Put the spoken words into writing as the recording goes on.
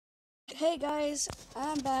Hey guys,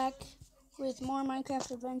 I'm back with more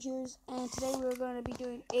Minecraft adventures, and today we're going to be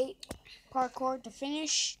doing 8 parkour to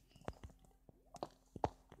finish.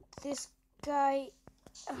 This guy,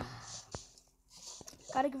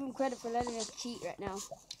 gotta give him credit for letting us cheat right now.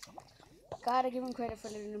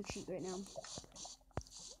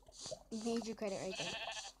 Major credit right there.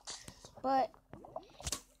 But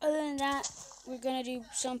other than that, we're gonna do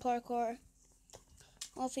some parkour.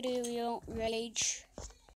 Hopefully we don't rage.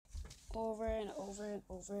 Over and over and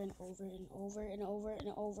over and over and over and over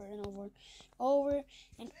and over and over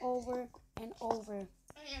and over and over.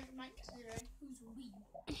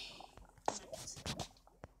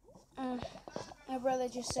 My brother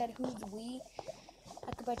just said, "Who's we?"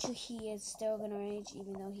 I could bet you he is still gonna rage,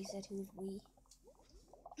 even though he said, "Who's we?"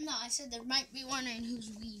 No, I said there might be wondering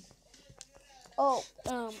who's we. Oh,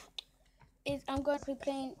 I'm going to be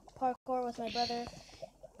playing parkour with my brother,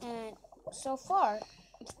 and so far,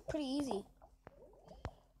 it's pretty easy.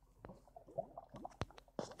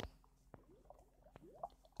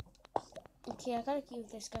 Okay, I gotta give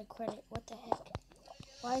this guy credit. What the heck?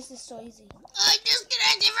 Why is this so easy? I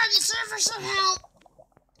disconnected from the server somehow.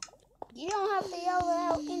 You don't have to yell it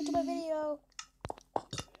out into my video.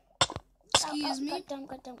 Excuse me. Goddamn.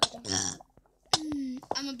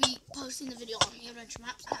 I'm gonna be posting the video on the adventure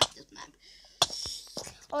maps. Not this map.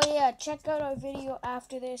 Oh yeah, check out our video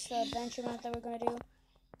after this, the adventure map that we're gonna do.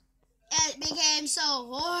 It became so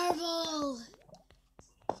horrible.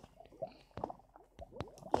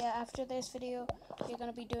 Yeah, after this video, we're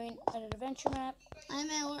gonna be doing an adventure map. Hi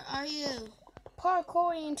man, where are you?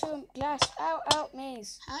 Parkouring into a glass out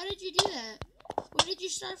maze. How did you do that? Where did you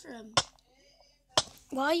start from?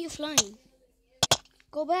 Why are you flying?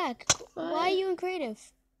 Go back. Why are you in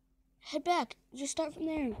creative? Head back. Just start from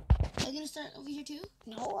there. Are you gonna start over here too?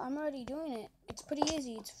 No, I'm already doing it. It's pretty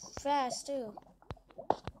easy. It's fast too.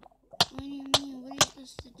 What do you mean? What are you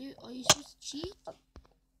supposed to do? Are you supposed to cheat?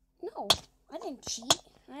 No, I didn't cheat.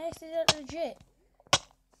 I actually did that legit.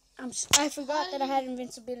 I forgot that I had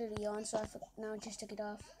invincibility on, so now I just took it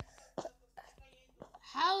off.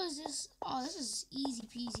 How is this? Oh, this is easy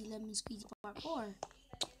peasy lemon squeezy parkour.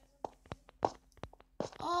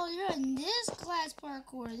 Oh, you're in this class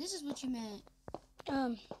parkour. This is what you meant.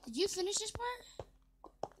 Did you finish this part?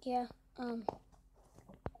 Yeah,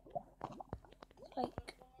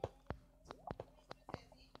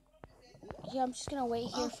 yeah, I'm just gonna wait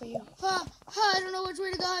here for you. I don't know which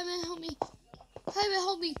way to go. Hey, man, help me. Hey, man,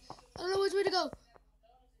 help me. I don't know which way to go.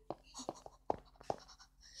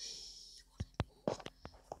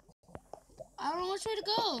 I don't know which way to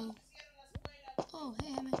go. Oh,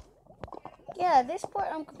 hey, man. Yeah, this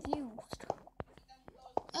part I'm confused.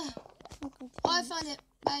 Oh, I found it.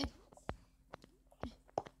 Bye.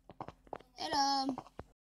 Hello.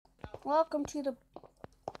 Welcome to the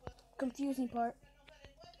confusing part.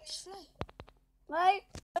 Just fly. Right?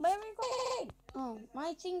 Where are we going? Oh,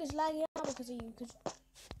 my thing is lagging out because of you. Because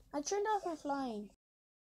I turned off my flying.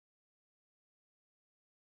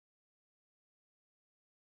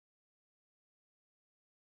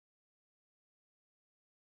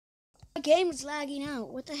 My game is lagging out.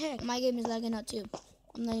 What the heck? My game is lagging out too.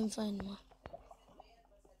 I'm not even flying anymore.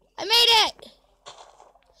 I made it!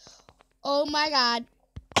 Oh my god.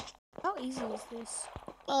 How easy is this?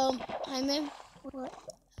 Hi, man. What?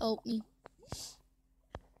 Help me.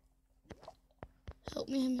 Help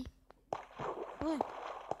me, man. What?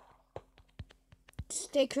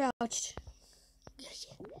 Stay crouched.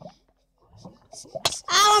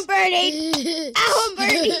 Ow, I'm burning! Ow, I'm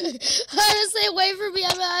burning! Honestly, wait for me.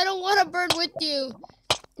 I don't want to burn with you.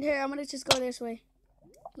 Here, I'm gonna just go this way.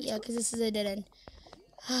 Yeah, because this is a dead end.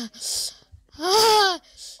 Ow,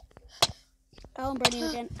 I'm burning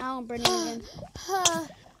again. Ow, I'm burning again.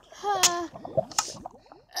 I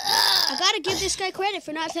gotta give this guy credit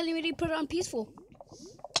for not telling me to put it on peaceful.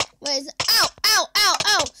 Wait, is it? Ow, ow, ow,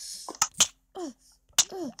 ow.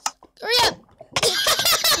 Hurry up.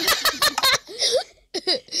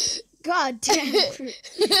 God damn.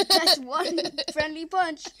 That's one friendly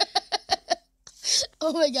punch.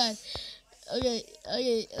 Oh my god. Okay,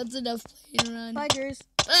 that's enough playing around. Bye, Drews.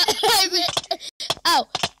 Ow,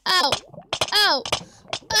 ow, ow, ow.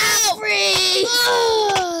 Free!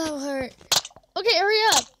 Oh, that hurt. Okay, hurry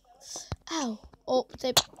up. Ow. Oh,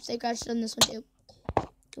 safe crouched on this one too.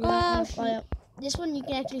 We're not gonna fly up. This one you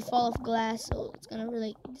can actually fall off glass, so it's gonna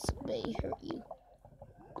really hurt you.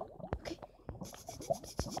 Okay.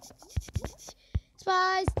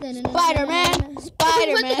 Spies. Spider-Man.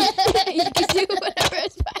 Spider-Man. You can do whatever.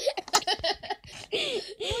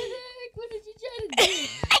 What did you try to do?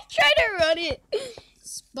 I tried to run it.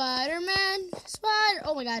 Spider-Man. Spider.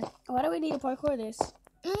 Oh my god. Why do we need to parkour this?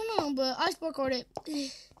 don't know, but I recorded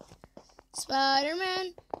it.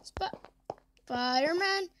 Spider-Man,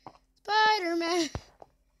 Spider-Man, Spider-Man.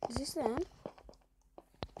 Is this the end?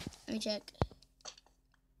 Let me check.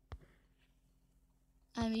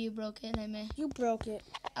 I mean, you broke it, I mean. You broke it.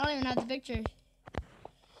 I don't even have the picture.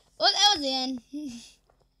 Well, that was the end.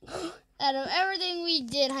 Out of everything we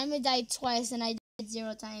did, Jaime died twice and I did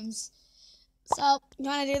 0 times. So, You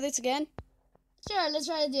want to do this again? sure, let's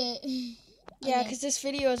try to do it. Yeah, because this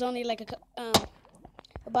video is only like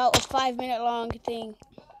about a 5-minute long thing.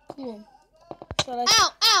 Cool. So let's Ow,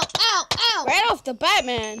 ow, ow, ow! right off the bat,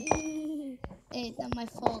 man. Hey, it's not my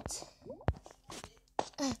fault.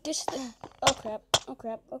 This. Oh crap! Oh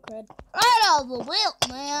crap! Oh crap! Right off the wheel,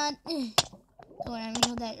 man. Don't worry, I'm gonna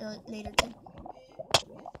hold that later too.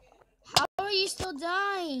 How are you still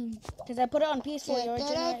dying? Because I put it on peaceful, it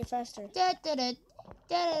regenerates faster.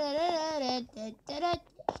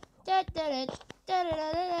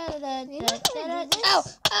 Ow!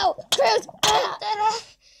 Ow! Cruz!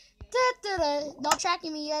 Not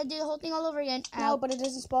tracking me. You gotta do the whole thing all over again. Ow. No, but it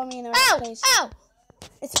doesn't spawn me in the right place. Ow!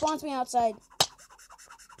 It spawns me outside.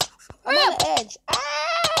 I'm on the edge. Ah,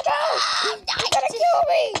 no! You're gonna kill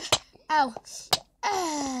me! Ow.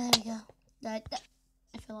 There we go. I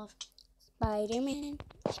fell off. Spider-Man.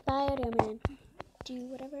 Spider-Man. Do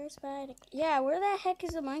whatever Spider... Yeah, where the heck is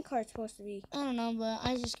the minecart supposed to be? I don't know, but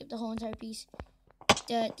I just skipped the whole entire piece.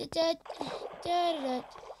 I'm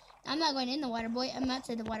not going in the water, boy. I'm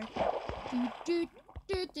outside the water. Stay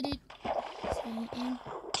in.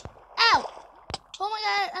 Ow! Oh my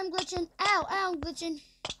god, I'm glitching. Ow, ow, I'm glitching.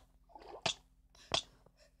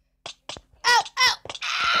 Ow, ow,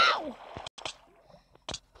 ow!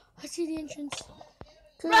 I see the entrance.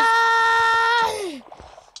 Run!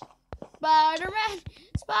 Spider-Man,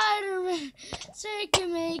 Spider-Man, so it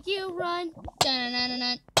can make you run.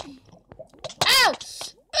 Dun-dun-dun-dun. Ow!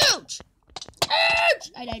 Ouch! Ouch!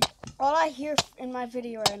 I died. All I hear in my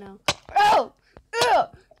video right now. Oh! Oh!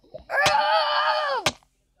 Oh!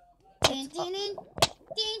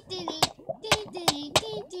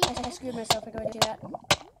 I screwed myself by going to do that.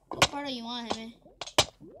 What part do you want, man?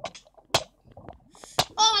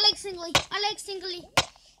 Oh, I like singly. I like singly.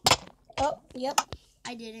 Oh, yep.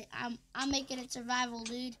 I did it. I'm making it survival,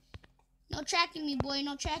 dude. No tracking me, boy.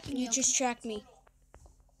 No tracking me. You just tracked me.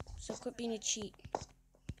 So quit being a cheat.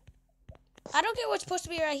 I don't get what's supposed to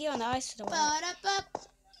be right here on the ice to the water.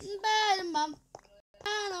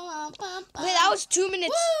 Okay, that was 2 minutes.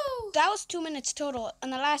 Woo! That was 2 minutes total.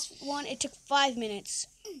 And the last one, it took 5 minutes.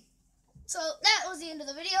 So that was the end of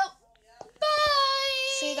the video.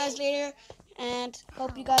 Bye! See you guys later. And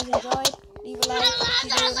hope you guys enjoyed. Leave a like if you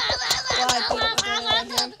did.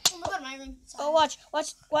 Oh, watch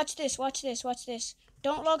this.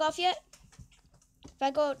 Don't log off yet. If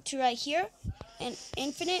I go to right here and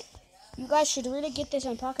infinite, you guys should really get this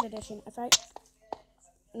on Pocket Edition. If I...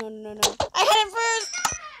 No.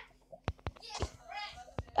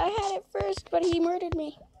 I had it first, but he murdered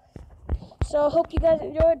me. So, hope you guys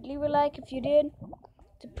enjoyed. Leave a like if you did.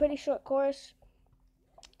 It's a pretty short course.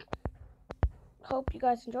 Hope you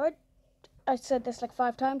guys enjoyed. I said this like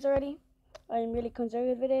 5 times already. I am really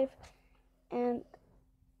conservative. And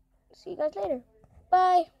see you guys later.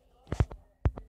 Bye.